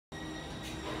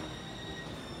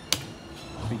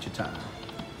feature time.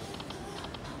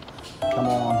 Come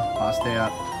on, passed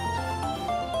out.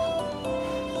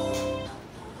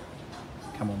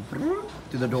 Come on,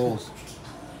 to the doors.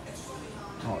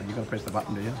 Oh, you gotta press the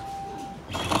button, do you?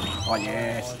 Oh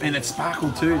yes, and it's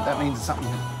sparkled too. That means it's something.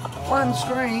 One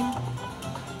screen.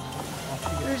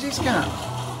 Who's this guy?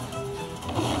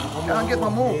 Can't get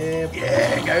one more.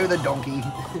 Yeah, go the donkey.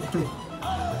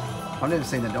 I've never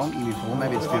seen the donkey before.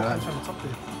 Maybe it's too hard.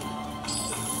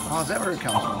 Oh, is that where it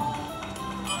comes from?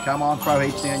 Come on, throw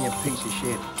heaps down, you piece of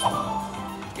shit.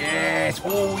 Yes.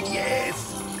 Oh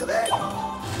yes. Look at that.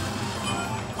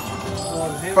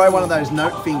 Throw one of those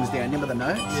note things down. Remember the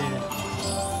notes? Yeah.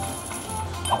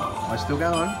 Oh, still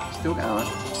going. Still going.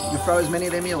 You throw as many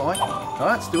of them you like.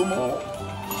 Alright, still more.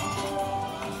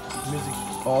 Music.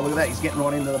 Oh, look at that. He's getting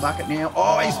right into the bucket now.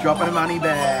 Oh, he's dropping a money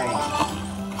bag.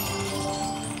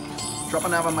 Drop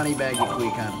another money bag, you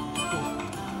quick cunt.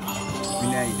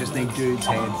 Now you just need dudes'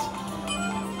 heads.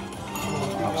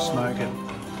 Oh, smoke it.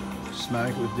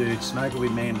 Smoke it with dudes. Smoke it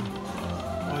with men.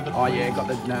 Oh yeah, they've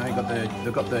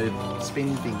got the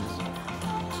spin things.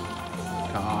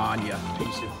 Come on, you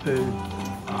piece of poo.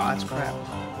 Oh, that's crap.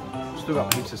 Still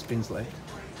got heaps of spins left.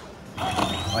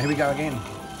 Oh, here we go again.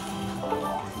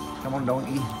 Come on,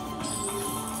 donkey.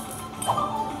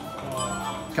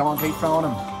 Come on, keep throwing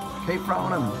them. Keep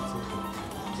throwing them.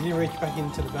 Can you reach back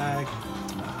into the bag?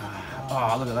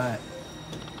 Oh, look at that.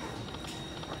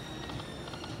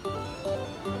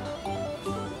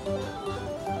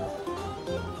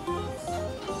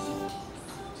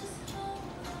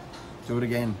 Do it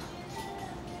again.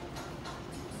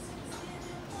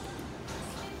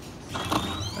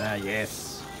 Ah,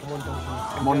 yes. Come on,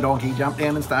 donkey. Come on, donkey. Jump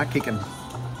down and start kicking.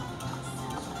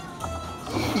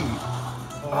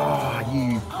 Oh,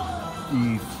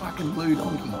 you fucking blue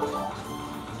donkey.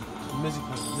 Music,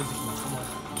 come on.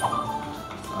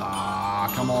 Ah,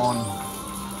 come on.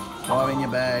 Dive in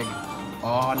your bag.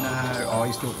 Oh, no. Oh,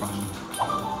 he's still running.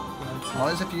 Oh,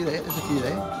 there's a few there. There's a few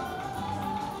there.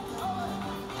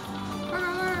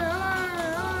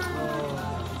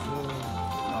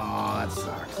 Oh, that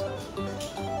sucks.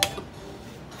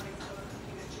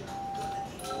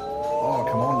 Oh,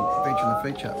 come on. Feature in the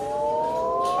feature.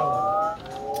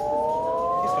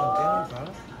 He's going down, bro.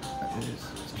 That is.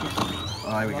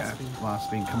 Oh, here we go. Last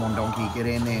spin. Come on, donkey. Get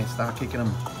in there. Start kicking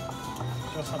them.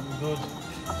 Got something good.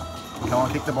 Come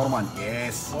on, kick the bottom one.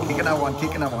 Yes. Kick another one.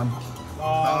 Kick another one.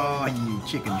 Oh, you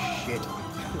chicken shit.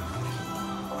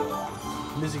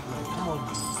 Music, mate. Come on.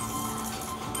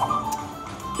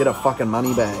 Get a fucking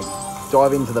money bag.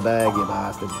 Dive into the bag, you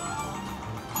bastard.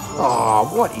 Oh,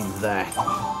 what is that?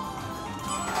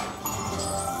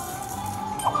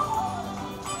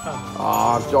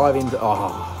 Oh, dive into... Oh,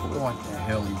 what the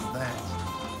hell is that?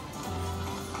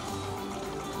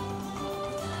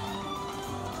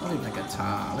 Not even a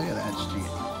guitar. Look at that shit.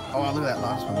 Oh, look at that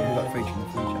last one. We've got feature in the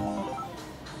future.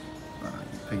 Oh,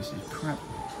 you piece of crap.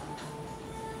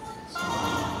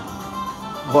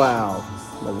 Wow.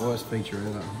 The worst feature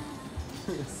ever.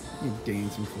 You're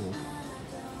dancing for.